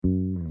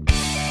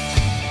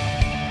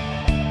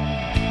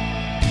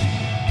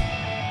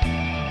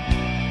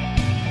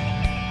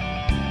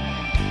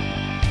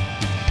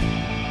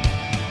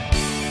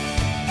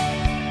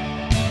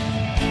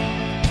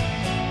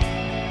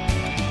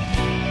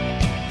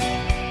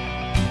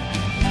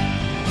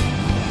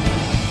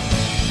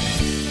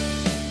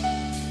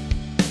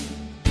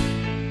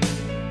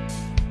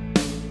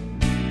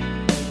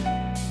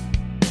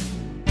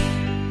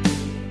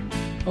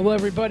Hello,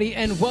 everybody,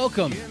 and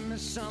welcome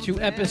to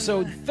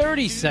episode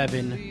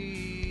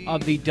 37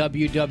 of the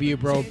WW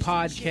Bro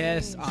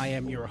podcast. I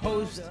am your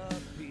host.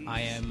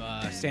 I am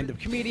stand-up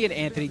comedian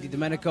Anthony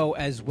DiDomenico,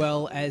 as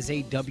well as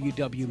a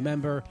WW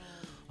member,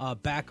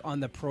 back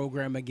on the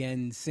program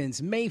again since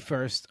May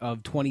 1st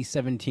of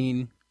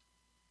 2017.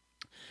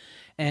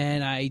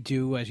 And I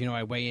do, as you know,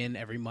 I weigh in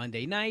every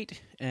Monday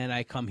night, and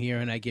I come here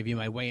and I give you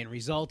my weigh-in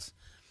results.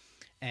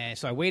 And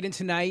so I weighed in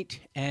tonight,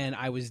 and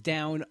I was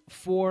down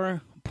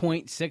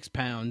 4.6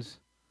 pounds,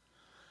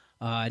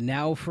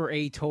 now for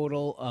a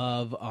total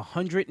of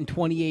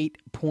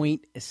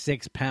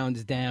 128.6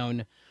 pounds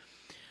down.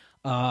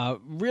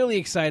 Really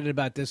excited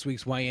about this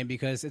week's weigh-in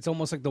because it's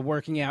almost like the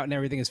working out and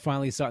everything is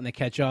finally starting to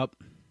catch up.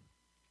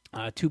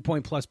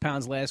 2+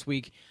 pounds last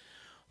week,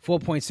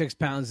 4.6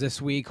 pounds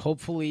this week.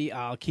 Hopefully,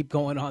 I'll keep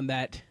going on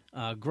that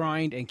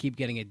grind and keep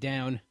getting it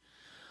down.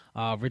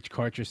 Rich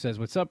Karcher says,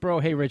 "What's up, bro?"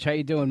 Hey, Rich, how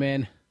you doing,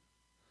 man?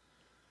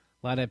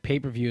 A lot of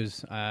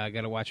pay-per-views. I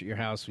got to watch at your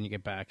house when you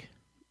get back.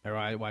 Or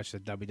I watch the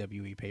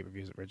WWE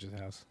pay-per-views at Rich's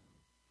house.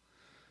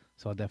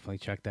 So I'll definitely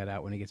check that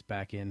out when he gets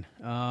back in.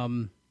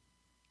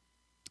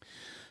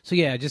 So,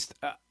 yeah, just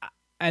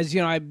as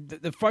you know,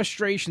 the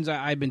frustrations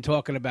I've been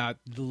talking about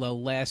the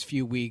last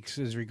few weeks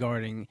is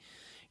regarding,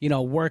 you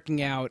know,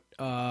 working out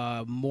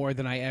more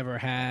than I ever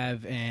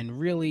have and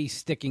really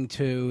sticking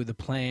to the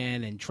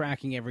plan and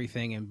tracking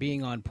everything and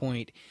being on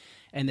point.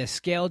 And the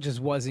scale just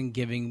wasn't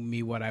giving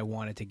me what I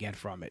wanted to get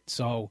from it.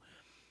 So,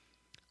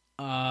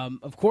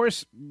 of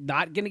course,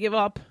 not going to give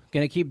up.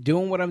 Going to keep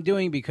doing what I'm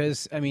doing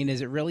because, I mean,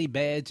 is it really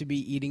bad to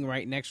be eating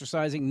right and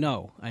exercising?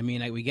 No. I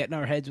mean, we get in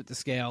our heads with the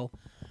scale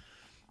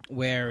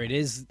where it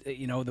is,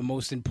 you know, the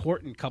most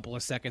important couple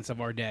of seconds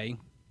of our day.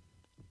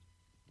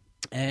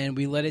 And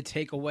we let it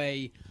take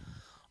away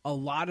a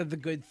lot of the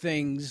good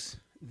things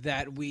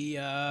that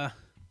we're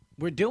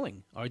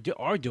doing,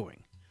 are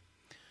doing.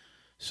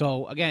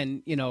 So,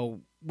 again, you know,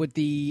 with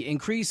the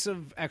increase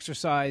of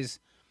exercise,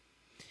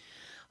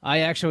 I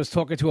actually was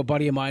talking to a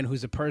buddy of mine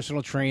who's a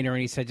personal trainer,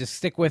 and he said, just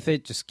stick with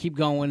it. Just keep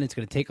going. It's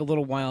going to take a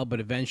little while, but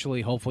eventually,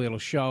 hopefully, it'll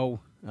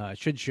show. It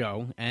should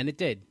show, and it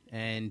did.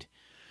 And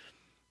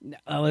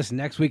listen,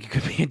 next week it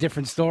could be a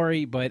different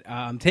story, but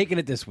I'm taking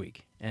it this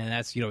week. And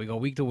that's, you know, we go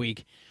week to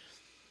week.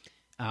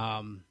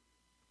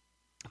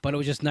 But it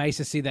was just nice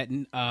to see that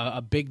a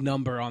big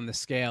number on the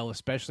scale,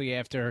 especially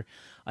after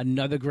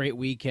another great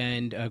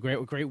weekend, a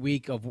great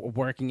week of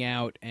working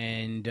out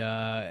and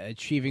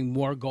achieving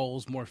more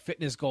goals, more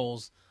fitness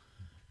goals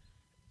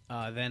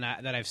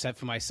that I've set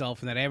for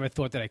myself and that I ever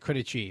thought that I could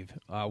achieve.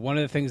 One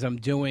of the things I'm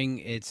doing,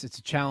 it's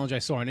a challenge I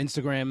saw on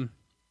Instagram.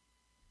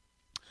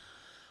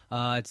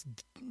 You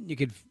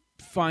could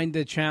find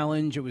the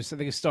challenge. I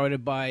think it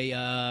started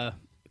by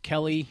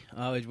Kelly,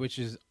 which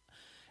is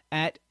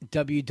at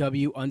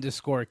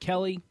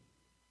WW_Kelly.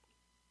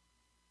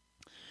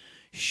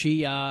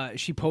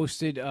 She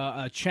posted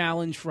a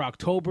challenge for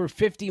October,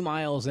 50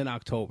 miles in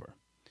October.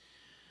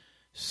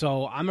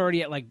 So I'm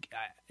already at like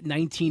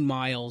 19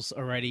 miles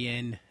already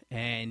in,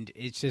 and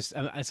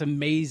it's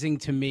amazing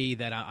to me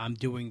that I'm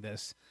doing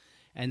this,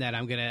 and that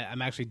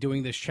I'm actually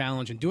doing this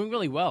challenge and doing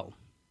really well.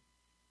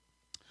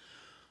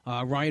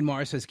 Ryan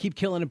Marr says, "Keep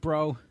killing it,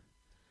 bro."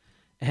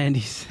 And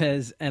he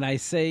says, "And I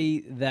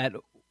say that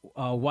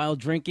while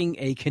drinking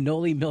a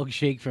cannoli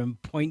milkshake from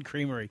Point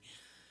Creamery."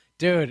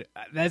 Dude,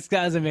 that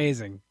guy's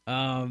amazing.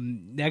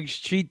 Next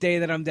cheat day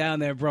that I'm down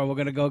there, bro, we're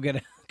going to go get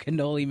a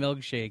cannoli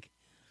milkshake.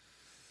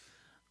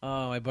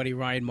 Oh, my buddy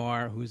Ryan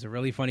Marr, who's a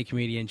really funny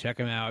comedian. Check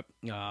him out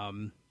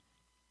on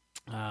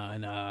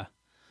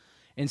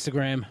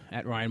Instagram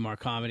at Ryan Marr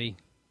Comedy.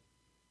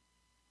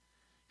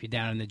 If you're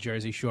down in the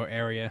Jersey Shore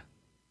area,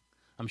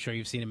 I'm sure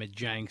you've seen him at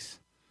Jenks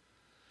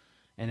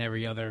and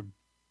every other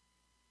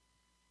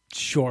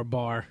shore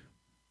bar,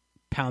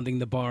 pounding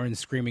the bar and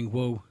screaming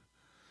woo.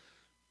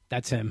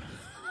 That's him.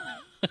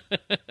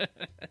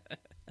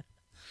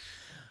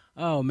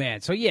 Oh,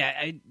 man. So,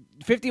 yeah,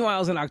 50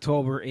 miles in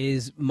October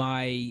is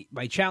my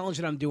challenge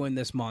that I'm doing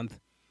this month.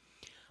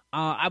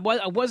 I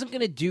wasn't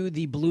going to do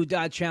the Blue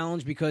Dot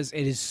Challenge because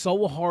it is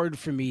so hard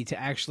for me to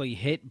actually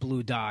hit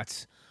Blue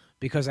Dots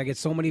because I get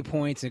so many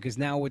points. Because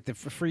now with the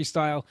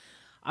freestyle,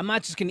 I'm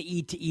not just going to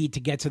eat to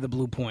get to the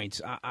blue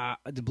points,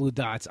 the Blue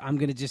Dots. I'm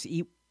going to just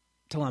eat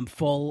till I'm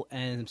full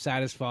and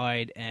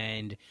satisfied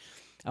and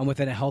I'm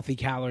within a healthy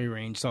calorie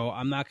range. So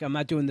I'm not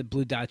doing the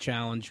Blue Dot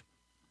Challenge.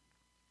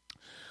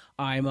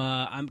 I'm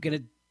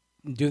gonna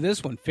do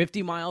this one,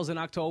 50 miles in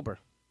October.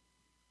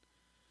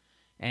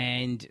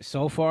 And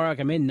so far, like,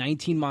 I'm in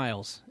 19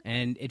 miles,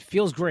 and it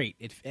feels great.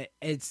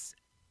 It's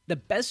the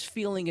best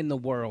feeling in the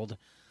world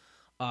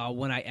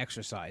when I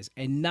exercise,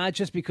 and not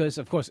just because,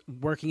 of course,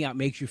 working out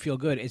makes you feel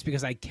good. It's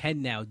because I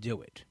can now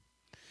do it.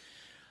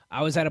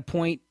 I was at a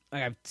point,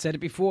 like I've said it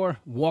before,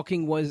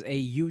 walking was a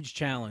huge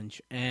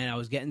challenge, and I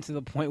was getting to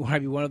the point where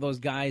I'd be one of those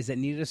guys that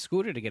needed a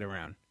scooter to get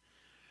around.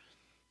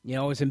 You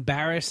know, it's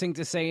embarrassing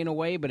to say in a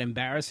way, but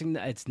embarrassing,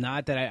 it's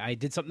not that I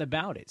did something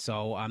about it.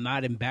 So I'm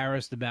not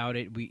embarrassed about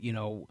it.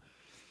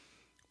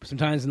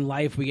 Sometimes in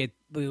life we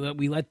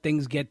let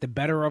things get the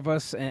better of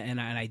us, and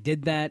I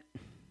did that.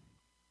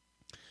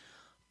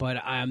 But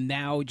I'm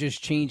now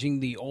just changing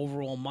the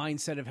overall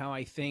mindset of how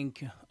I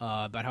think,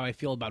 about how I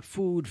feel about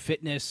food,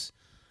 fitness,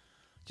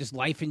 just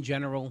life in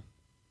general.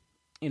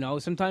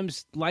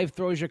 Sometimes life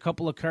throws you a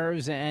couple of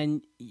curves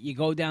and you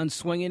go down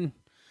swinging.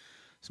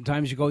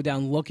 Sometimes you go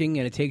down looking,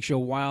 and it takes you a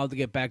while to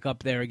get back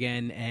up there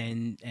again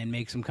and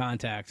make some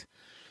contact.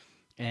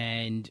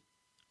 And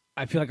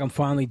I feel like I'm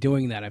finally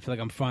doing that. I feel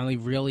like I'm finally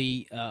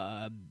really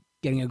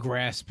getting a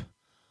grasp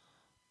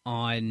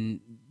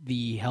on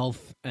the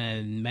health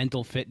and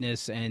mental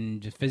fitness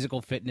and just physical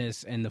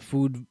fitness and the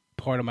food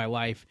part of my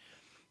life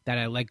that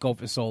I let go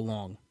for so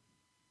long.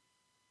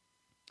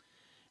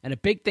 And a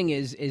big thing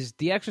is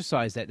the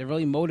exercise that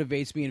really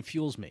motivates me and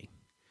fuels me.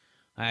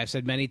 I've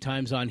said many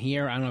times on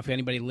here, I don't know if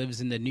anybody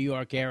lives in the New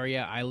York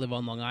area. I live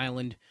on Long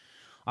Island.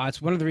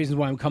 It's one of the reasons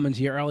why I'm coming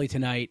to you early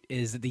tonight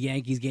is that the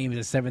Yankees game is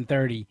at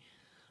 7:30.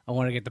 I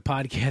want to get the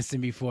podcast in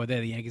before that.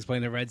 The Yankees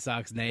playing the Red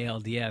Sox in the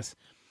ALDS.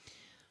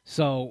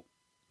 So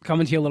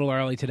coming to you a little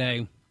early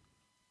today.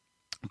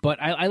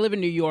 But I live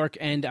in New York,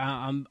 and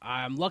I'm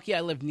lucky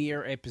I live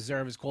near a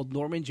preserve. It's called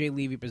Norman J.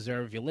 Levy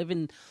Preserve. If you live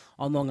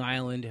on Long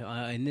Island,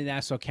 in the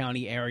Nassau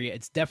County area,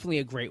 it's definitely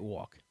a great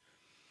walk.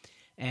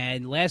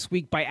 And last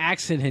week, by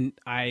accident,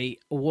 I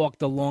walked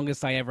the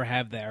longest I ever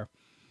have there.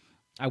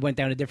 I went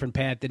down a different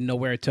path, didn't know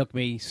where it took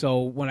me.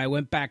 So when I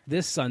went back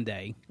this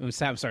Saturday,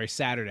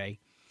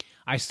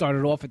 I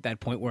started off at that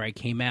point where I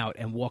came out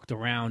and walked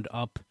around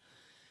up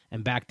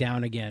and back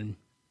down again.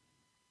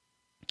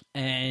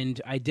 And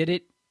I did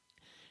it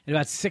in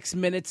about 6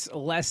 minutes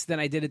less than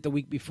I did it the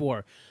week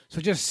before.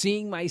 So just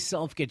seeing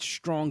myself get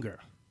stronger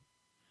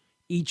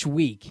each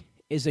week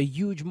is a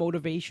huge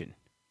motivation.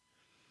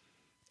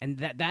 And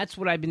that's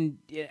what I've been,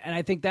 and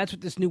I think that's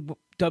what this new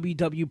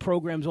WW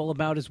program is all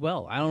about as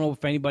well. I don't know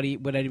what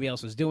anybody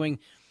else is doing.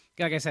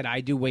 Like I said, I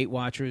do Weight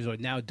Watchers or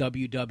now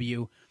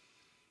WW,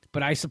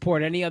 but I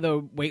support any other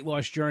weight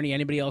loss journey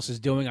anybody else is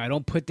doing. I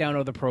don't put down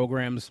other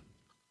programs,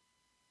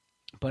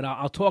 but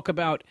I'll talk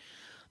about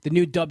the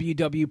new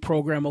WW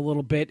program a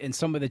little bit and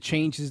some of the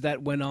changes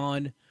that went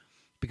on,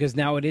 because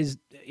now it is,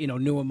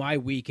 new in my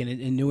week and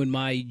new in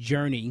my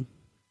journey.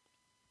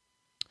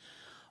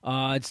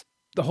 It's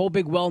the whole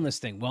big wellness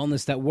thing,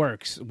 wellness that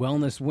works,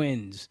 wellness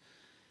wins.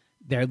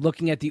 They're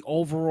looking at the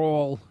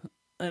overall,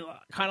 kind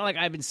of like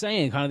I've been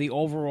saying, kind of the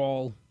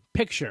overall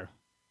picture.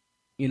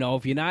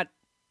 If you're not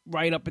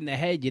right up in the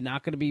head, you're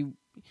not going to be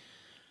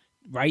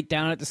right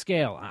down at the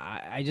scale.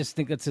 I just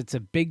think it's a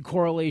big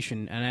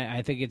correlation, and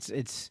I think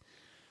it's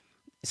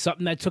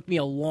something that took me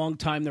a long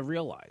time to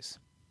realize.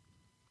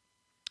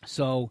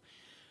 So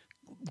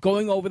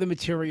going over the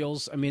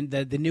materials, I mean,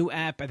 the new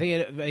app, I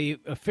think they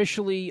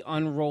officially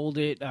officially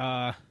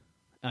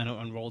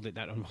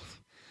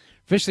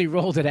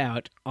rolled it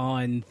out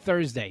on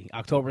Thursday,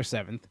 October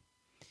 7th.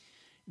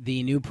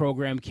 The new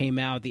program came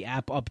out, the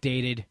app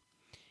updated,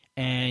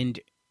 and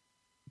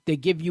they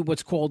give you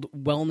what's called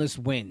wellness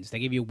wins. They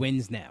give you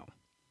wins now.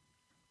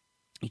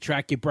 You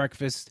track your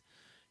breakfast,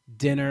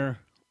 dinner,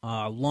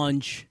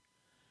 lunch,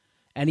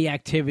 any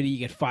activity, you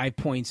get 5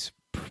 points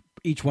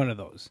each one of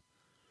those.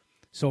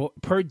 So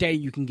per day,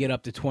 you can get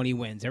up to 20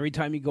 wins. Every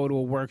time you go to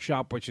a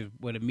workshop, which is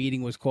what a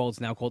meeting was called, it's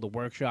now called a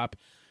workshop,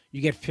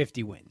 you get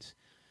 50 wins.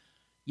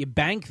 You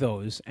bank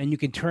those, and you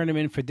can turn them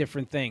in for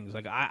different things.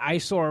 Like I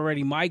saw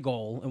already my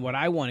goal and what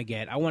I want to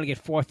get. I want to get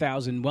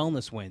 4,000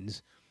 wellness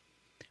wins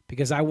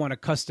because I want a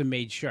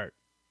custom-made shirt,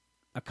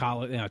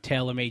 a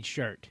tailor-made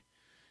shirt.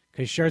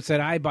 Because shirts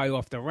that I buy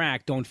off the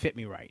rack don't fit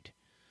me right.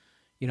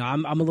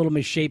 I'm a little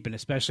misshapen,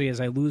 especially as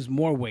I lose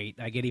more weight.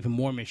 I get even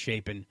more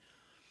misshapen.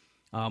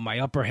 My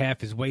upper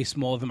half is way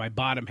smaller than my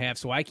bottom half,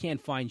 so I can't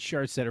find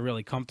shirts that are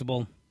really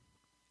comfortable,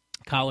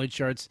 collared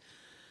shirts.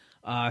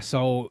 The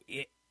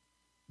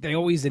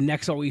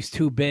neck's always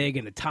too big,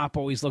 and the top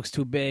always looks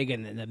too big,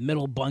 and the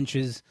middle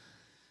bunches.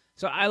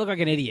 So I look like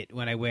an idiot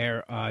when I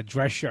wear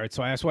dress shirts,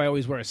 so that's why I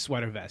always wear a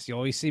sweater vest. You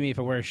always see me if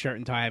I wear a shirt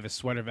and tie, I have a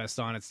sweater vest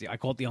on. I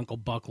call it the Uncle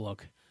Buck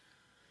look.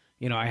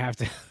 I have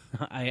to,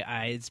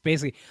 it's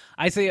basically,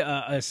 I say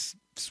a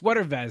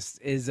sweater vest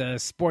is a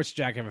sports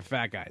jacket for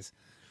fat guys.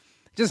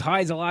 It just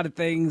hides a lot of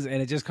things,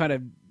 and it just kind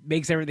of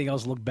makes everything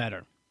else look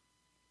better.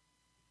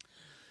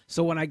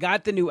 So when I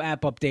got the new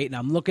app update, and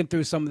I'm looking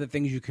through some of the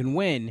things you can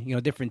win,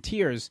 different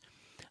tiers,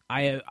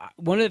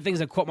 one of the things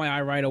that caught my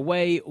eye right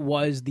away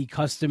was the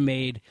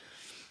custom-made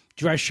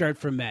dress shirt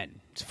for men.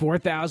 It's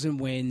 4,000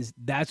 wins.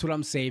 That's what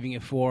I'm saving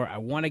it for. I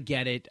want to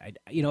get it.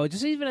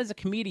 Just even as a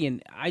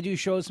comedian, I do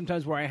shows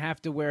sometimes where I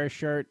have to wear a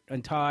shirt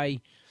and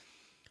tie,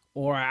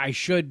 or I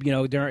should,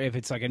 if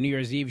it's like a New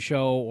Year's Eve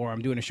show or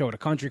I'm doing a show at a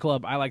country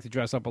club, I like to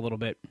dress up a little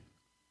bit.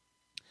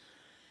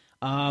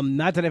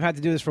 Not that I've had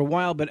to do this for a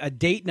while, but a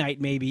date night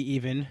maybe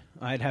even,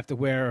 I'd have to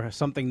wear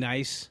something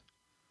nice.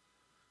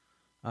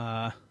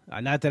 Not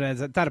that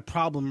it's not a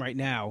problem right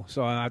now,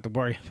 so I don't have to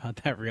worry about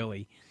that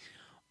really.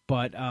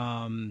 But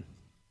I'll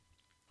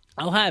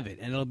have it,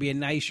 and it'll be a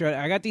nice shirt.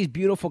 I got these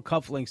beautiful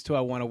cufflinks, too,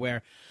 I want to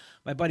wear.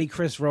 my buddy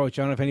Chris Roach.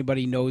 I don't know if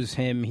anybody knows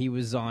him. He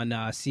was on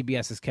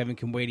CBS's Kevin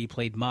Can Wait. He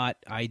played Mott.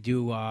 I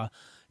do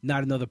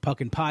Not Another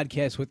Puckin'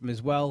 podcast with him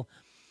as well.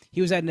 He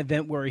was at an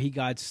event where he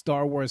got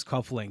Star Wars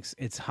cufflinks.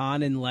 It's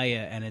Han and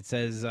Leia, and it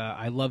says,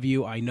 I love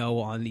you, I know,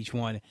 on each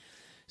one.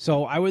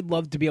 So I would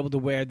love to be able to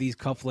wear these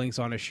cufflinks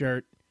on a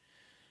shirt.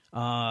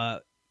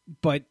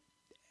 But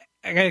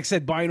like I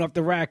said, buying off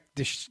the rack,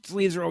 the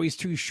sleeves are always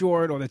too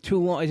short or they're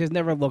too long. It just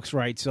never looks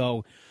right.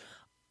 So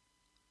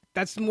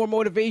that's more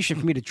motivation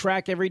for me to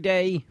track every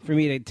day, for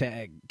me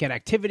to get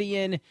activity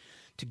in,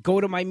 to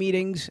go to my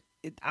meetings.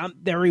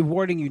 They're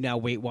rewarding you now,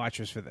 Weight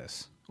Watchers, for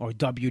this. Or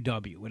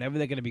WW, whatever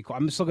they're going to be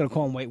called. I'm still going to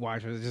call them Weight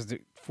Watchers. It's just to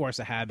force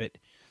a habit.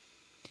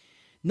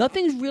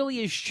 Nothing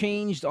really has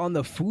changed on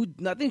the food.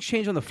 Nothing's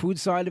changed on the food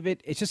side of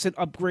it. It's just an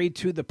upgrade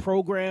to the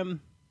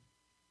program.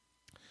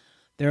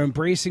 They're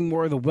embracing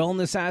more of the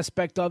wellness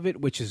aspect of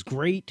it, which is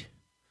great.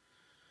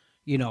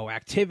 You know,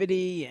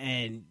 activity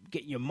and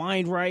getting your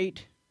mind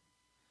right.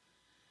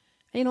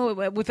 You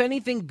know, with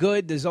anything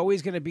good, there's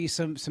always going to be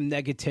some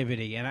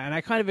negativity. And I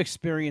kind of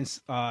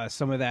experienced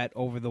some of that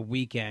over the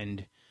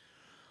weekend.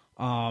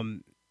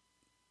 You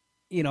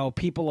know,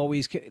 people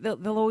always,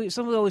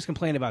 someone always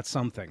complain about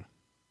something.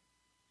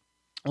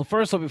 Well,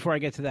 first of all, before I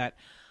get to that,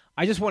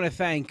 I just want to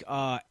thank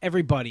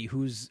everybody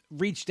who's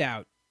reached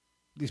out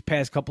these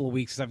past couple of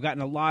weeks. I've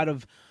gotten a lot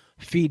of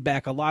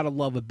feedback, a lot of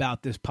love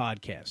about this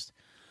podcast.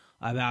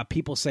 About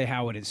people say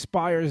how it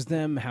inspires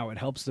them, how it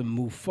helps them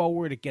move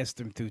forward, it gets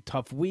them through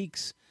tough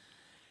weeks.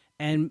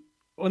 And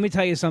let me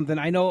tell you something.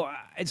 I know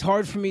it's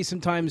hard for me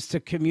sometimes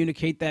to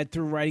communicate that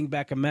through writing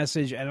back a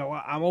message, and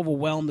I'm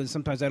overwhelmed, and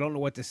sometimes I don't know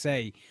what to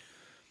say.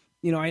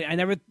 You know, I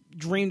never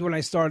dreamed when I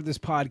started this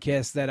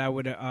podcast that I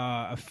would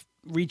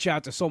reach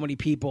out to so many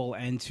people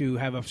and to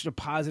have such a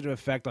positive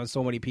effect on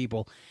so many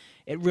people.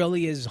 It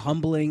really is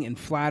humbling and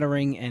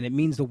flattering, and it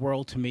means the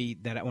world to me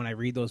that when I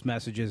read those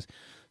messages.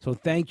 So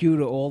thank you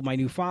to all my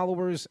new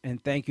followers,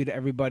 and thank you to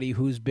everybody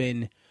who's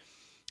been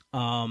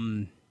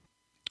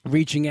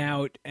reaching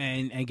out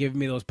and giving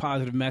me those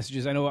positive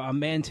messages. I know a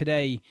man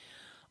today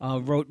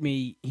wrote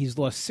me, he's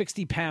lost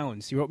 60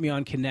 pounds. He wrote me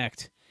on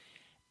Connect,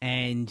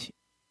 and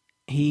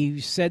he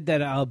said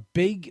that a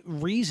big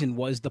reason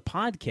was the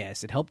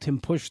podcast. It helped him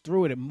push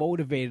through it. It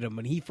motivated him.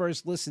 When he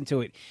first listened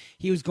to it,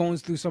 he was going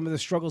through some of the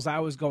struggles I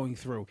was going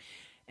through.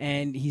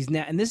 And he's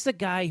now, and this is a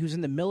guy who's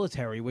in the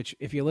military, which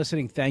if you're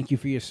listening, thank you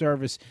for your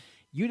service.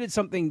 You did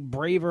something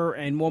braver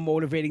and more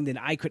motivating than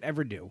I could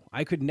ever do.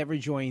 I could never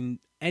join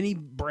any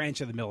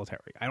branch of the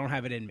military. I don't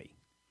have it in me.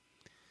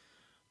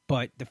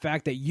 But the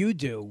fact that you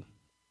do,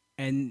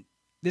 and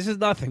this is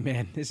nothing,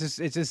 man. It's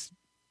just,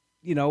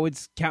 you know,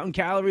 it's counting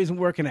calories and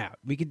working out.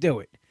 We could do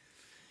it.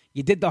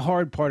 You did the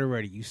hard part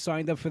already. You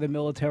signed up for the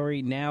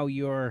military. Now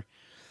you're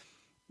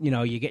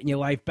getting your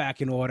life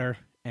back in order.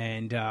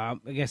 And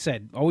like I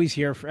said, always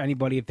here for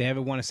anybody. If they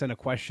ever want to send a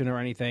question or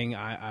anything,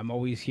 I'm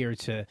always here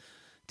to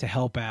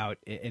help out.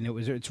 And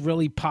it's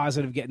really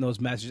positive getting those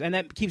messages. And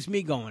that keeps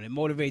me going. It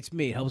motivates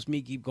me. It helps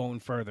me keep going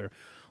further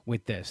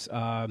with this.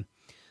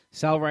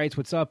 Sal writes,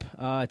 what's up?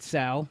 It's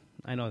Sal.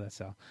 I know that's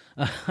Sal.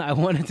 I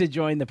wanted to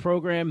join the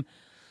program.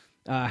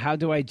 How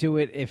do I do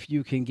it? If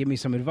you can give me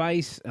some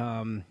advice,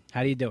 how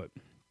do you do it?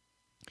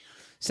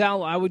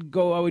 Sal, I would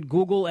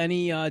Google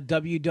any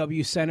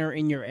WW center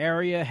in your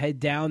area,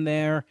 head down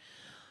there,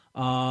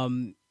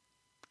 and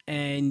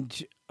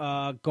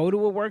go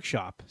to a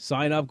workshop.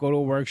 Sign up, go to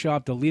a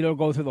workshop. The leader will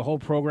go through the whole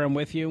program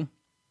with you.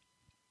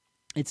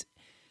 I'm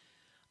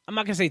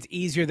not going to say it's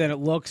easier than it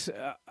looks.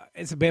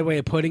 It's a bad way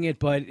of putting it,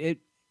 but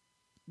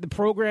the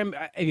program,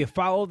 if you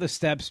follow the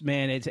steps,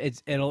 man,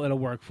 it'll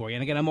work for you.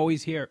 And again, I'm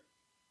always here.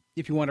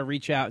 If you want to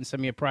reach out and send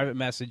me a private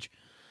message,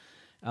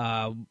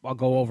 I'll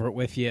go over it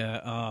with you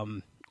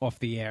off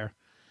the air.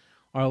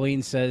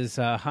 Arlene says,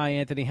 hi,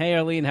 Anthony. Hey,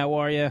 Arlene, how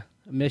are you? I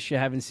miss you.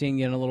 Haven't seen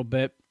you in a little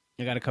bit.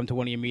 I got to come to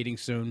one of your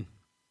meetings soon.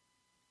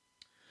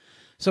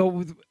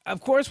 So,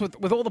 of course,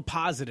 with all the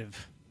positives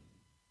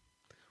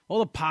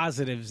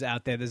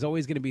out there, there's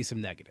always going to be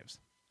some negatives.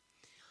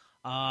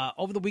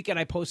 Over the weekend,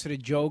 I posted a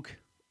joke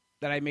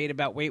that I made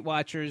about Weight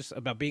Watchers,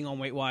 about being on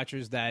Weight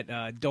Watchers,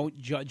 that don't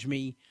judge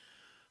me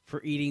for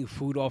eating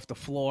food off the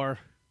floor.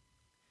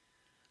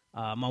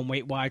 On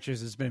Weight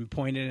Watchers has been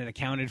pointed and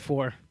accounted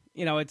for.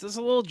 You know, it's just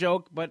a little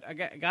joke, but I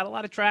got a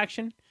lot of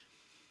traction.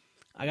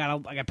 I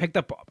got picked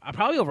up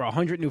probably over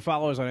 100 new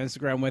followers on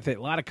Instagram with it.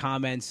 A lot of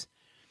comments.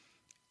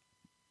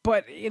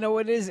 But, you know,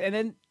 it is. And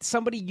then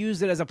somebody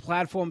used it as a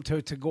platform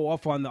to go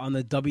off on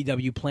the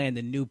WW plan,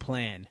 the new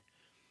plan,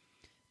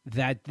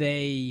 that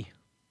they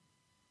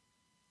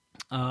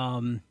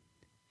don't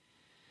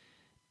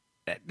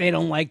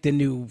like the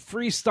new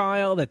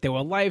freestyle, that they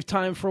were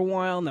Lifetime for a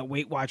while, and that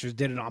Weight Watchers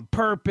did it on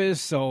purpose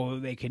so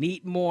they can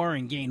eat more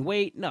and gain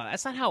weight. No,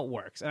 that's not how it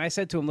works. And I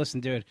said to him, listen,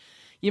 dude,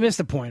 you missed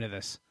the point of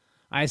this.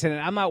 I said,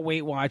 I'm not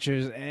Weight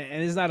Watchers,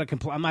 and it's not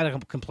I'm not a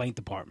complaint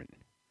department.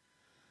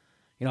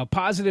 You know,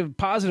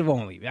 positive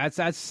only.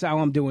 That's how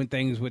I'm doing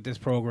things with this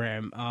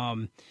program.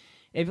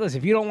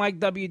 if you don't like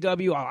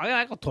WW,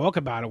 I'll talk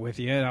about it with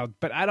you.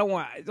 But I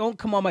don't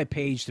come on my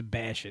page to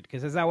bash it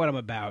because that's not what I'm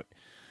about.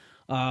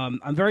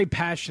 I'm very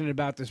passionate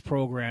about this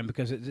program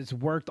because it's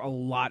worked a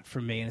lot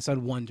for me and it's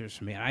done wonders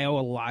for me. I owe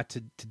a lot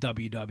to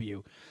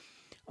WW.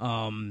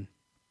 And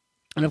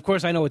of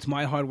course, I know it's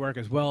my hard work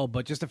as well,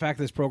 but just the fact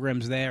that this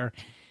program's there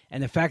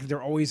and the fact that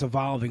they're always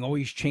evolving,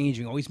 always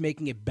changing, always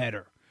making it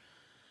better.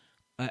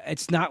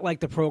 It's not like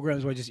the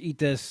programs where just eat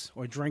this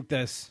or drink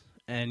this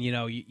and,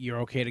 you're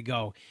okay to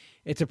go.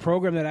 It's a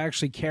program that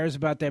actually cares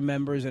about their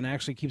members and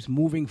actually keeps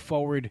moving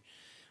forward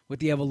with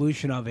the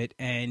evolution of it.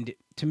 And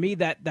to me,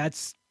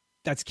 that's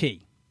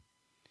key.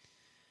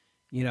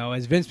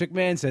 As Vince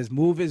McMahon says,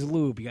 move is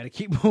lube. You got to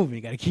keep moving.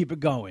 You got to keep it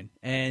going.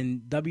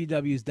 And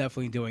WW is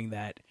definitely doing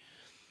that.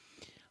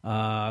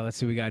 Let's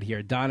see what we got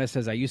here. Donna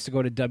says, I used to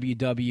go to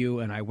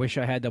WW, and I wish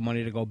I had the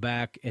money to go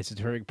back. It's a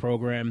terrific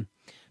program.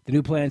 The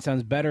new plan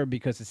sounds better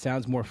because it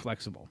sounds more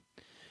flexible.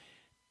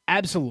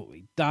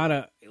 Absolutely.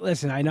 Donna,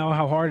 listen, I know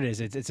how hard it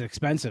is. It's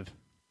expensive.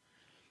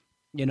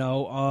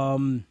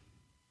 And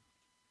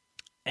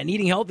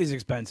eating healthy is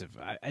expensive.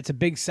 It's a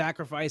big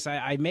sacrifice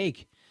I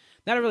make.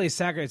 Not really a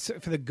sacrifice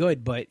for the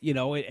good, but,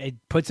 it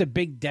puts a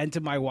big dent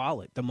in my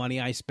wallet, the money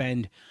I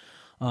spend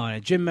on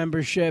a gym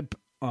membership,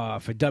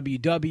 for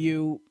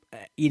WW,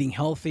 eating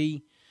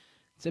healthy.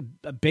 It's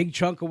a big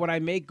chunk of what I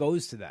make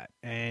goes to that.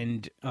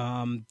 And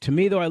to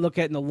me, though, I look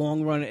at it in the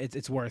long run,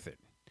 it's worth it.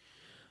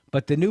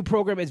 But the new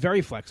program is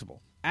very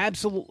flexible.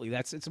 Absolutely.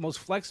 It's the most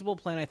flexible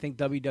plan I think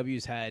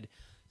WW's had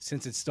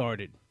since it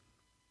started.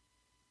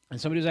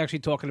 And somebody was actually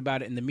talking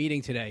about it in the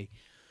meeting today.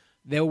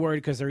 They're worried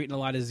because they're eating a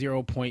lot of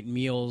 0-point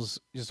meals,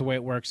 just the way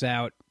it works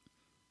out.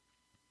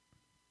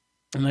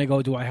 And I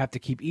go, do I have to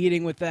keep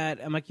eating with that?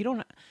 I'm like, you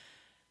don't.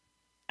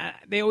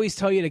 They always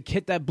tell you to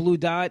hit that blue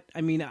dot.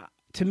 I mean,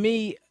 to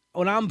me,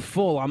 when I'm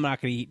full, I'm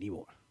not going to eat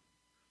anymore.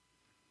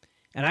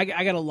 And I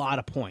got a lot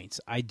of points.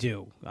 I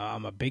do.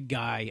 I'm a big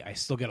guy. I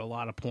still get a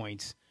lot of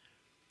points.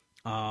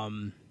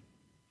 But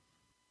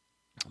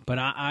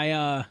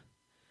I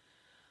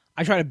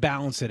try to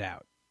balance it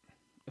out.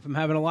 If I'm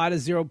having a lot of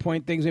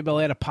 0-point things, maybe I'll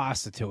add a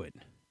pasta to it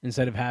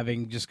instead of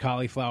having just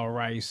cauliflower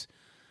rice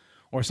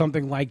or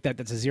something like that.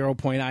 That's a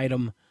 0-point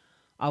item.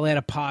 I'll add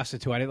a pasta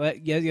to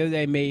it. The other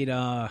day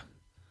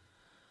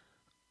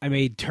I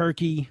made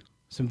turkey,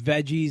 some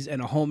veggies,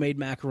 and a homemade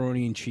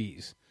macaroni and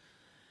cheese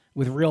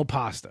with real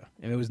pasta.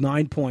 And it was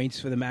 9 points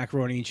for the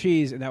macaroni and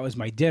cheese, and that was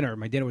my dinner.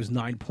 My dinner was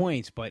 9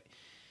 points, but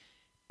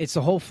it's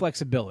the whole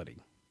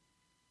flexibility.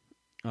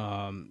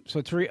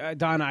 So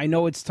Donna, I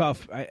know it's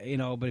tough, but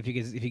if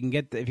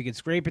you can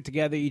scrape it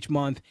together each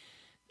month,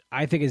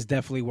 I think it's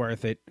definitely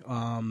worth it.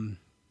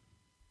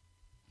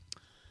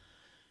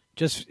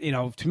 Just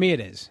to me, it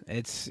is.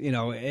 It's.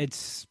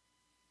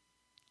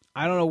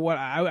 I don't know what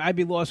I'd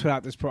be lost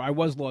without this I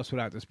was lost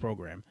without this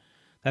program.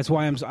 That's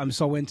why I'm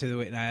so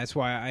into it. And that's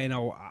why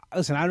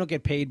listen, I don't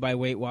get paid by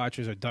Weight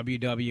Watchers or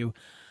WW.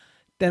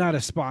 They're not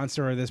a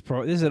sponsor of this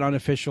This is an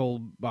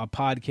unofficial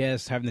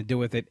podcast having to do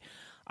with it.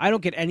 I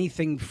don't get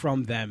anything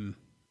from them.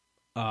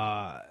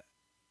 I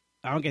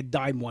don't get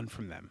dime one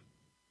from them.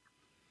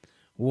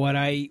 What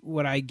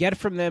I get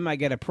from them, I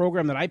get a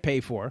program that I pay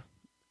for,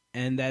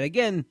 and that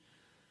again,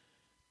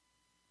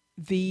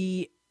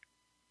 the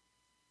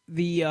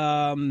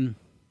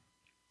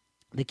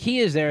key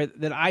is there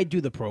that I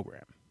do the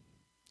program.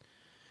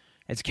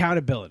 It's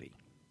accountability.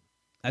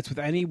 That's with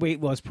any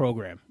weight loss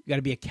program. You got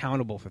to be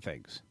accountable for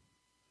things.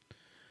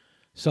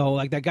 So,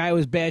 like that guy who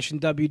was bashing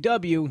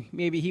WW,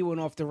 maybe he went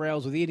off the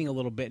rails with eating a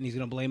little bit, and he's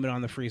going to blame it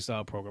on the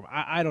freestyle program.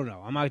 I don't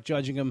know. I'm not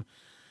judging him.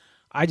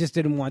 I just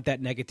didn't want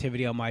that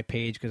negativity on my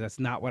page because that's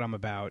not what I'm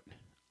about.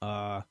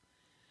 And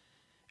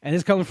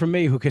it's coming from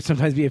me, who could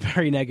sometimes be a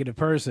very negative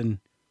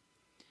person.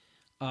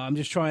 I'm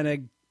just trying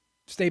to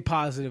stay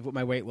positive with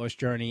my weight loss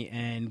journey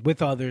and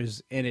with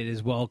others in it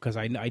as well because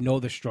I know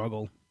the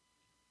struggle.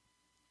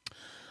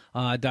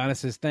 Donna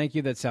says, thank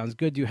you. That sounds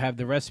good. Do you have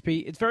the recipe?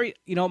 It's very,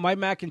 my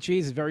mac and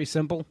cheese is very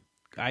simple.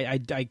 I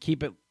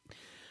keep it.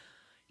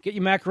 Get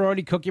your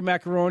macaroni, cook your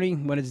macaroni.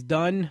 When it's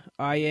done,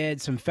 I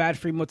add some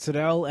fat-free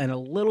mozzarella and a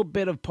little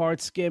bit of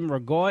part skim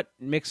ragout.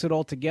 Mix it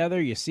all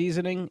together, your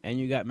seasoning, and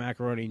you got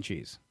macaroni and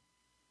cheese.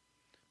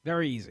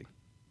 Very easy.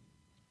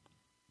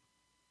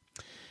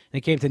 And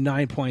it came to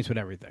 9 points with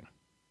everything.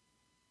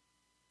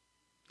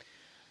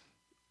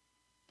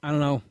 I don't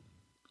know.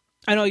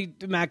 I know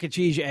the mac and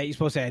cheese, you're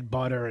supposed to add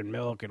butter and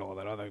milk and all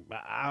that other, but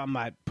I'm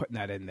not putting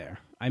that in there.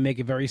 I make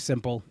it very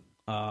simple.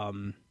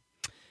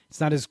 It's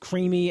not as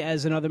creamy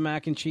as another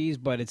mac and cheese,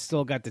 but it's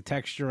still got the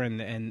texture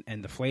and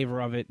the flavor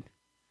of it.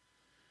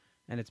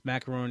 And it's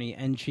macaroni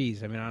and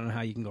cheese. I mean, I don't know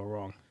how you can go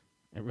wrong.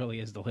 It really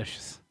is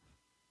delicious.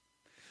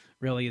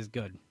 Really is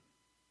good.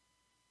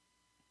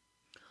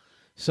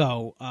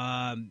 So,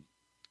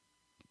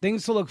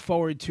 things to look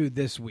forward to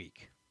this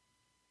week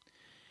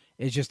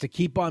is just to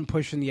keep on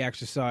pushing the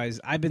exercise.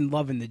 I've been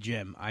loving the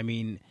gym. I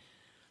mean,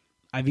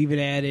 I've even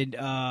added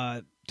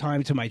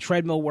time to my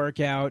treadmill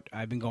workout.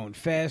 I've been going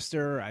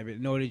faster. I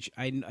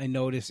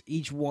noticed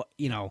each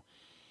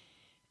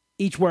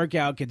each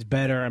workout gets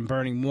better. I'm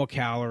burning more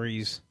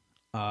calories.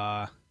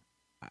 And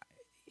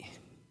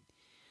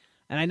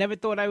I never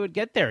thought I would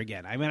get there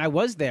again. I mean, I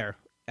was there.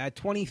 At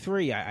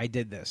 23, I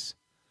did this.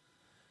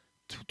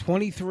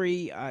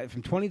 23,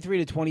 from 23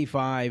 to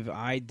 25,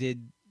 I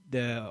did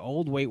the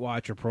old Weight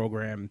Watcher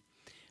program,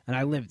 and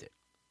I lived it.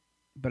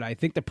 But I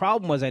think the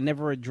problem was I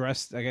never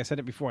addressed, like I said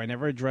it before, I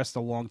never addressed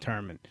the long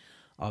term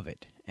of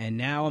it. And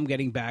now I'm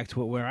getting back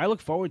to it where I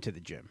look forward to the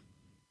gym.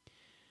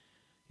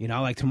 You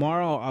know, like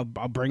tomorrow, I'll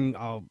bring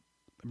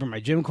my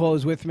gym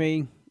clothes with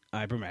me.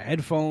 I bring my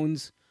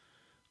headphones.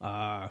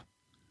 I'm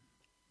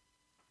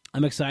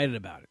excited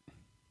about it.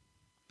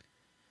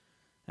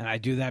 And I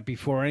do that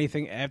before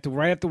anything.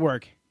 Right after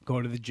work,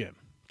 go to the gym.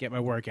 Get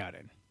my workout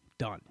in.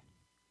 Done.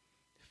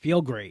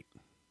 Feel great.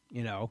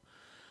 You know.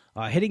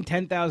 Hitting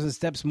 10,000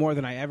 steps more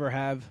than I ever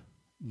have.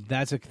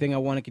 That's a thing I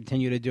want to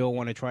continue to do. I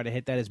want to try to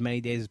hit that as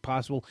many days as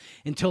possible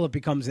until it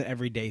becomes an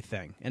everyday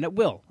thing. And it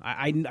will.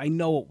 I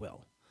know it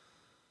will.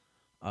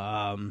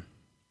 And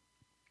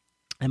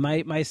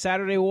my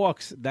Saturday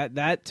walks,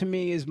 that to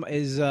me is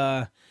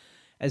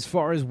as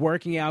far as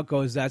working out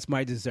goes, that's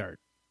my dessert.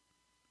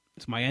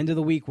 It's my end of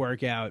the week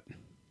workout.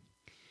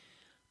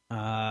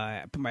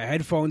 I put my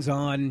headphones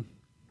on.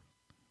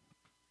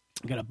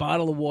 I got a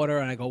bottle of water,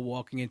 and I go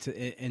walking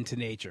into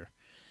nature.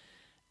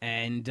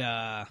 And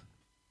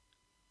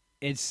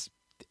it's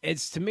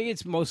to me,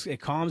 it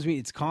calms me.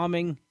 It's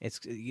calming. It's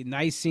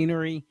nice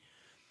scenery.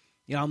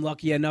 You know, I'm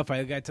lucky enough.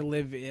 I got to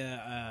live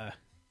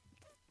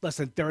less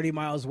than 30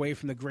 miles away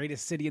from the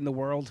greatest city in the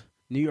world,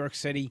 New York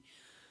City.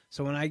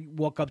 So when I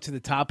walk up to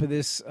the top of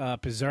this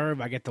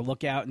preserve, I get to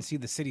look out and see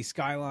the city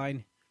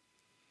skyline.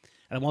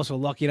 And I'm also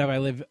lucky enough I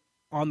live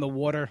on the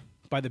water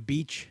by the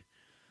beach.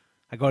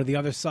 I go to the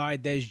other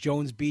side. There's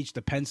Jones Beach,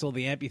 the Pencil,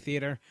 the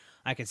amphitheater.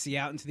 I can see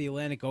out into the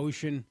Atlantic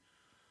Ocean,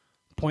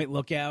 Point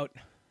Lookout.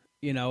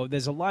 You know,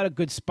 there's a lot of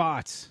good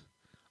spots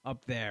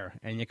up there.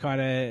 And you kind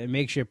of, it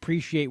makes you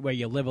appreciate where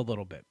you live a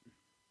little bit.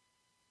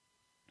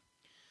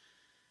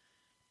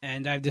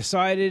 And I've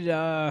decided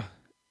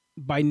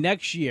by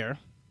next year,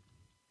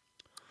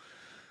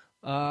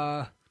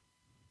 I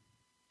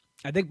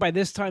think by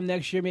this time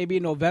next year, maybe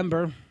in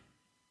November,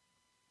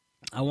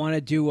 I want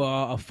to do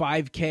a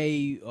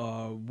 5K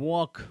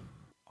walk,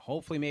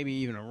 hopefully maybe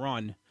even a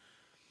run,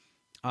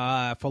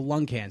 for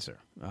lung cancer.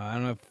 I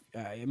don't know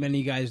if many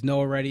of you guys know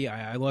already.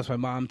 I lost my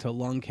mom to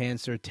lung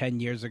cancer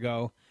 10 years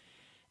ago.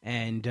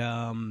 And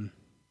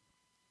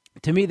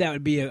to me, that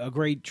would be a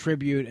great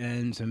tribute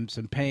and some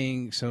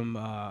paying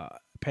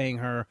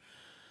her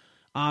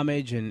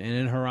homage and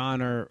in her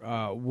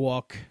honor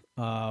walk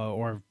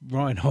or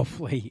run,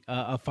 hopefully,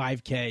 a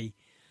 5K,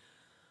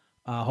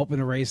 hoping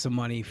to raise some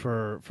money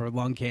for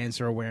lung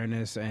cancer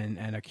awareness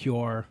and a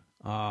cure.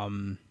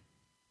 So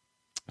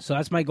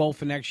that's my goal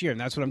for next year, and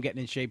that's what I'm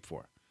getting in shape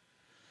for.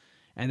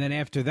 And then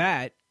after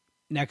that,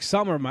 next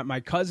summer, my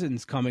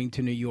cousin's coming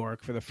to New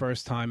York for the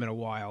first time in a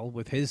while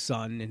with his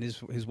son and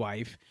his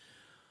wife,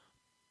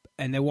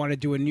 and they want to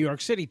do a New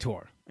York City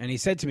tour. And he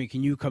said to me,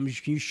 can you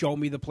show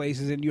me the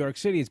places in New York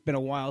City? It's been a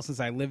while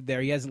since I lived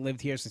there. He hasn't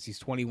lived here since he's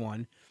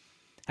 21.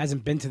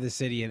 Hasn't been to the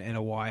city in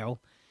a while.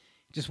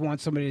 Just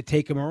wants somebody to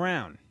take him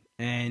around.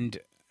 And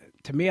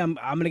to me, I'm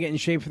going to get in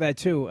shape for that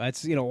too.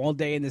 That's, you know, all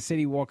day in the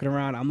city walking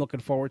around. I'm looking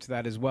forward to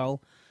that as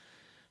well.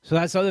 So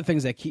that's other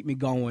things that keep me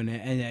going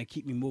and that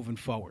keep me moving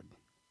forward.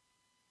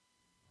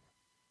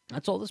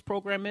 That's all this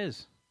program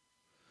is.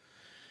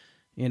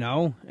 You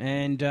know,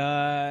 and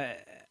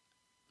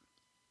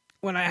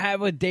when I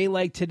have a day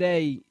like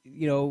today,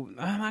 you know,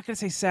 I'm not going to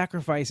say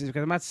sacrifices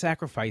because I'm not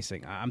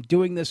sacrificing. I'm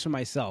doing this for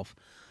myself.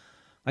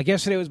 Like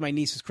yesterday was my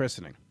niece's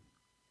christening.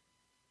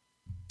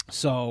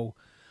 So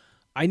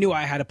I knew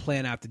I had to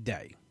plan out the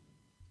day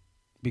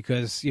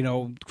because, you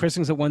know,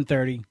 christening's at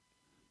 1:30.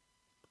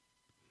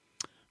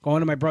 Going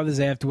to my brother's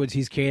afterwards,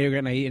 he's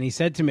catering, and he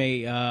said to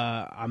me,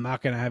 I'm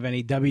not going to have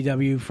any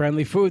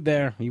WW-friendly food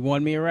there. He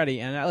warned me already.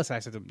 And listen, I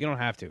said to him, you don't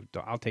have to.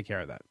 I'll take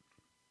care of that.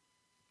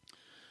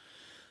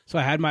 So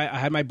I had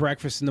my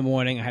breakfast in the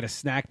morning. I had a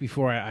snack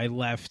before I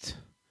left.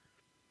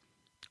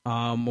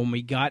 When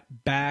we got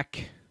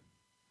back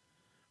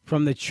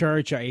from the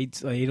church, I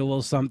ate a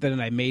little something,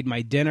 and I made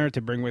my dinner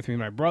to bring with me to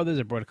my brothers.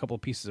 I brought a couple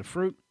of pieces of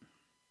fruit.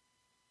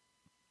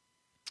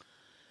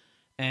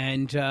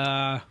 And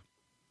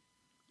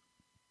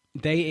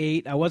they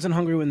ate. I wasn't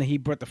hungry when he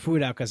brought the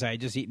food out because I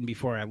had just eaten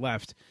before I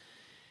left.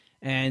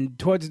 And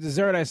towards the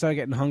dessert, I started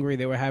getting hungry.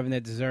 They were having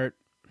their dessert.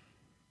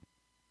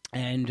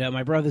 And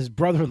my brother's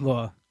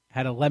brother-in-law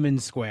had a lemon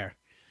square.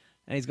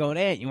 And he's going,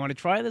 Aunt, you want to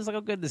try this? Look how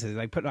good this is.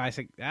 I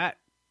said, get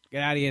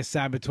out of here,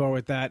 Saboteur,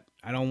 with that.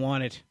 I don't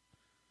want it.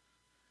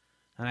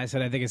 And I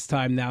said, I think it's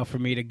time now for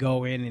me to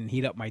go in and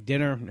heat up my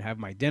dinner and have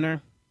my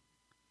dinner.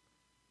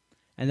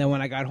 And then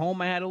when I got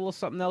home, I had a little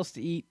something else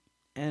to eat.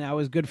 And I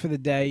was good for the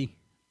day.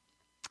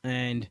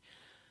 And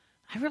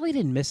I really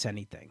didn't miss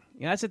anything.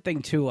 You know, that's the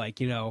thing, too. Like,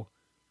 you know,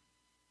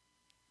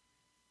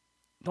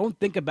 don't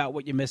think about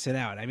what you're missing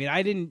out. I mean,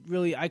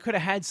 I could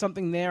have had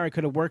something there. I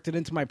could have worked it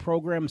into my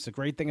program. It's a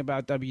great thing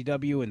about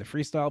WW and the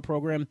freestyle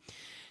program.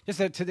 Just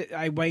that today,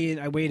 I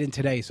weighed in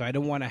today, so I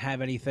don't want to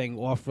have anything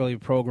off really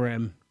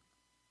program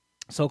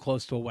so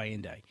close to a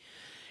weigh-in day.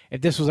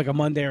 If this was like a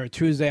Monday or a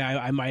Tuesday,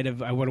 I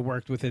would have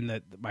worked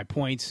within my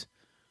points.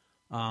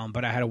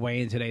 But I had a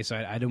weigh-in today, so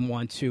I didn't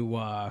want to.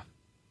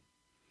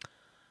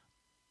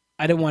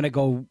 I didn't want to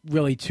go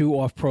really too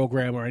off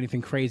program or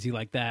anything crazy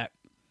like that.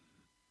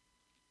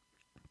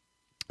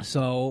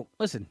 So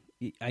listen,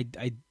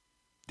 I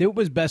did what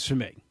was best for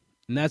me,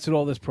 and that's what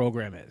all this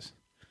program is.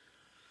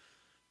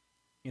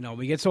 You know,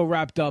 we get so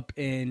wrapped up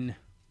in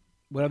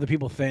what other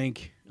people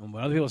think and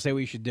what other people say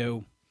we should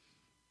do.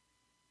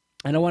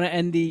 And I want to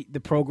end the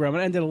program.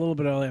 I ended a little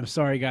bit early. I'm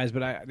sorry, guys,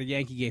 but the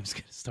Yankee game's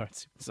going to start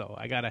soon, so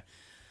I got to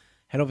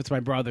head over to my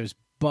brother's.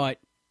 But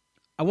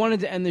I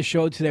wanted to end the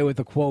show today with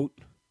a quote.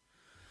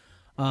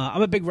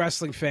 I'm a big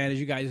wrestling fan, as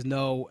you guys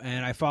know,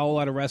 and I follow a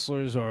lot of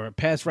wrestlers or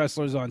past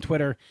wrestlers on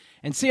Twitter.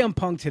 And CM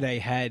Punk today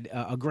had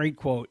a great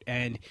quote,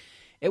 and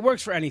it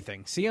works for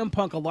anything. CM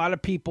Punk, a lot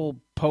of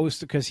people post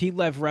because he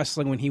left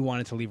wrestling when he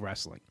wanted to leave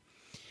wrestling.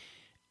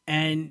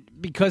 And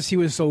because he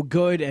was so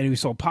good and he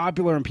was so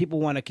popular and people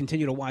want to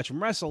continue to watch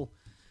him wrestle,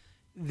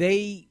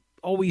 they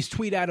always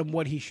tweet at him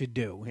what he should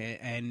do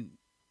and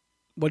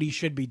what he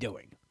should be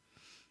doing.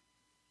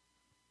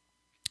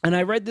 And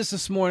I read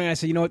this morning. I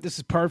said, you know what, this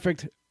is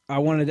perfect. I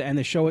wanted to end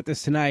the show with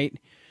this tonight.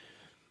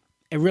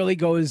 It really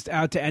goes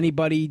out to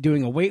anybody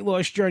doing a weight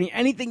loss journey,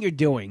 anything you're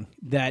doing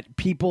that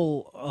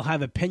people will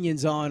have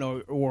opinions on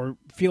or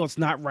feel it's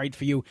not right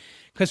for you.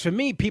 Because for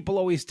me, people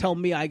always tell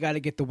me I got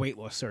to get the weight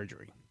loss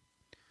surgery.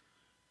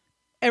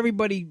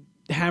 Everybody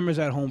hammers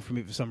at home for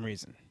me for some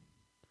reason.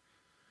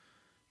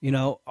 You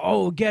know,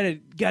 oh, got to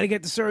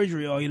get the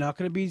surgery. Oh, you're not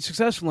going to be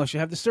successful unless you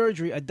have the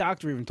surgery. A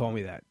doctor even told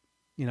me that.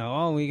 You know,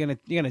 oh, you're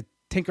gonna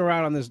tinker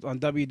out on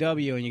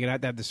WW and you're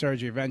gonna have the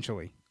surgery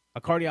eventually.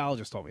 A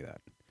cardiologist told me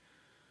that.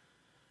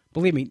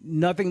 Believe me,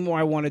 nothing more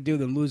I want to do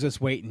than lose this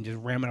weight and just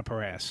ram it up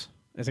her ass.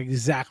 That's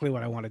exactly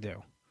what I want to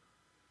do.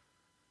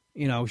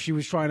 You know, she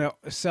was trying to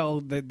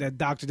sell the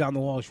doctor down the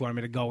hall. She wanted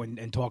me to go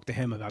and talk to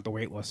him about the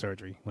weight loss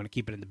surgery. Want to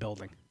keep it in the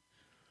building.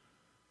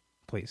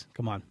 Please,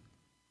 come on.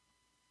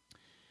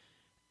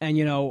 And,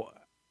 you know,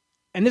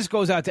 and this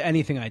goes out to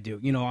anything I do.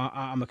 You know,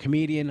 I'm a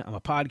comedian. I'm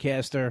a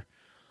podcaster.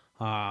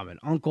 I'm an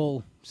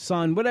uncle,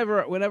 son,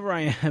 whatever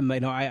I am.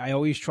 You know, I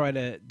always try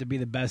to be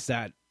the best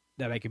that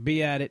I could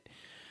be at it.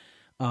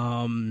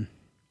 Some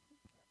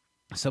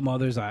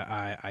others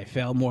I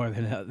fail more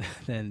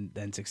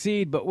than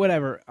succeed, but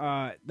whatever.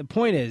 The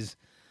point is,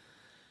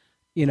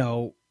 you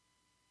know,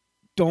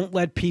 don't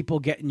let people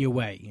get in your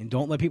way and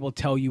don't let people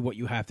tell you what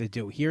you have to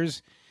do.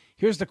 Here's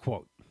the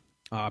quote.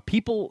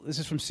 People, this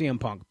is from CM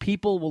Punk.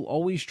 People will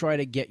always try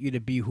to get you to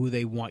be who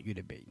they want you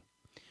to be.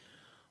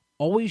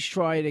 Always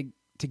try to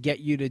get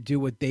you to do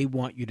what they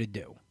want you to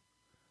do.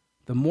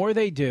 The more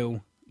they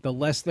do, the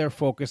less they're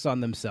focused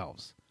on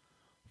themselves.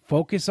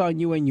 Focus on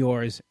you and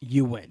yours,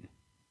 you win.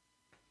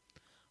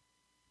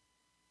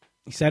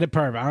 He said it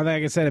perfect. I don't think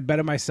I can say it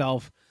better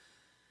myself.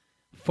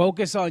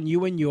 Focus on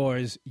you and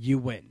yours, you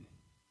win.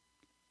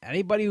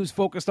 Anybody who's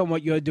focused on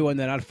what you're doing,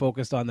 they're not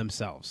focused on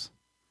themselves.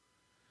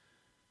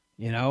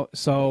 You know,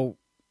 so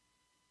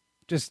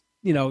just,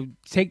 you know,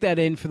 take that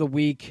in for the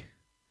week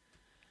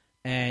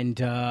and,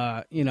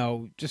 you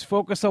know, just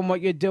focus on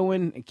what you're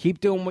doing and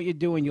keep doing what you're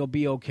doing. You'll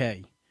be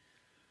okay.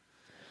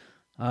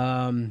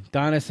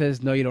 Donna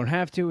says, no, you don't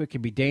have to. It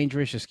can be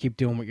dangerous. Just keep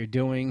doing what you're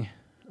doing.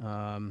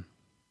 Yeah,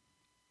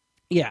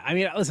 I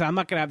mean, listen, I'm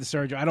not going to have the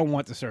surgery. I don't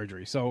want the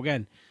surgery. So,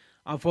 again,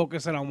 I'm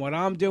focusing on what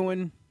I'm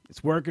doing.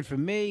 It's working for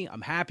me.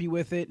 I'm happy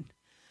with it.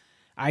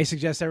 I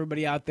suggest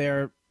everybody out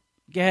there,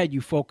 go ahead,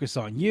 you focus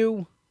on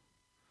you.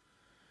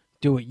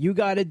 Do what you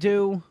got to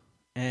do,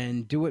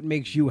 and do what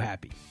makes you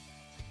happy.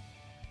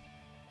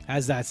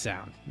 How's that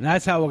sound? And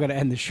that's how we're going to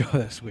end the show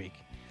this week.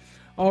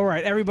 All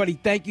right, everybody,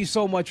 thank you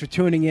so much for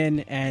tuning in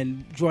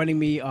and joining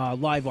me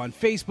live on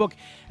Facebook,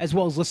 as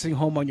well as listening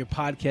home on your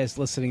podcast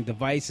listening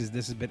devices.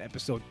 This has been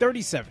episode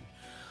 37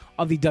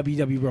 of the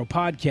WW Bro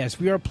Podcast.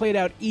 We are played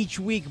out each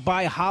week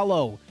by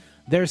Hollow.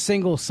 Their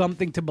single,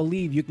 Something to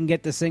Believe. You can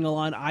get the single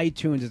on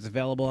iTunes. It's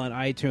available on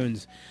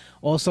iTunes.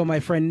 Also, my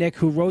friend Nick,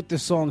 who wrote the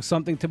song,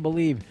 Something to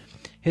Believe,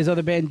 his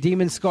other band,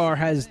 Demon Scar,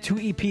 has 2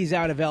 EPs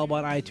out available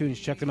on iTunes.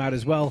 Check them out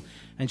as well.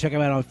 And check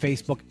them out on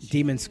Facebook,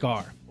 Demon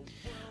Scar.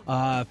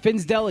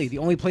 Finn's Deli, the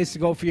only place to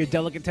go for your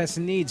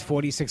delicatessen needs,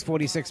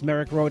 4646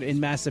 Merrick Road in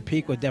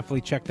Massapequa.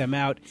 Definitely check them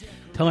out.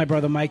 Tell my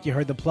brother Mike you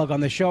heard the plug on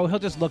the show. He'll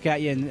just look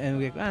at you and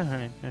be like, all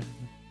right,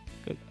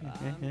 good.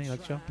 Yeah, you like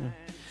the show? Yeah.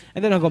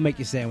 And then he'll go make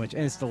you a sandwich,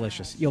 and it's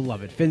delicious. You'll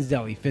love it. Finn's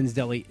Deli,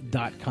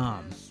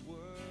 finnsdeli.com.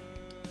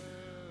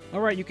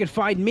 All right, you can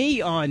find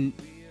me on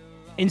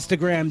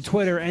Instagram,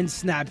 Twitter, and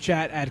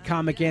Snapchat at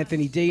Comic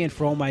Anthony D. And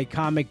for all my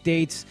comic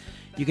dates,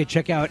 you can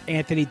check out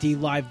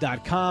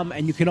AnthonyDLive.com,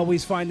 and you can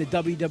always find the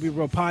WW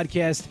Bro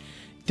Podcast,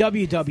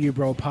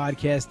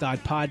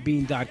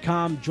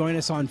 www.bropodcast.podbean.com. Join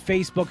us on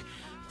Facebook,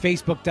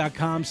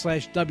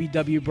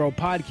 Facebook.com/WW Bro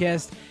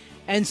Podcast,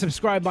 and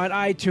subscribe on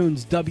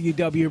iTunes,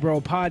 WW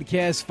Bro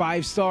Podcast,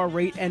 5-star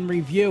rate and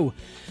review.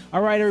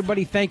 All right,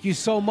 everybody, thank you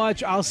so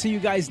much. I'll see you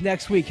guys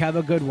next week. Have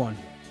a good one.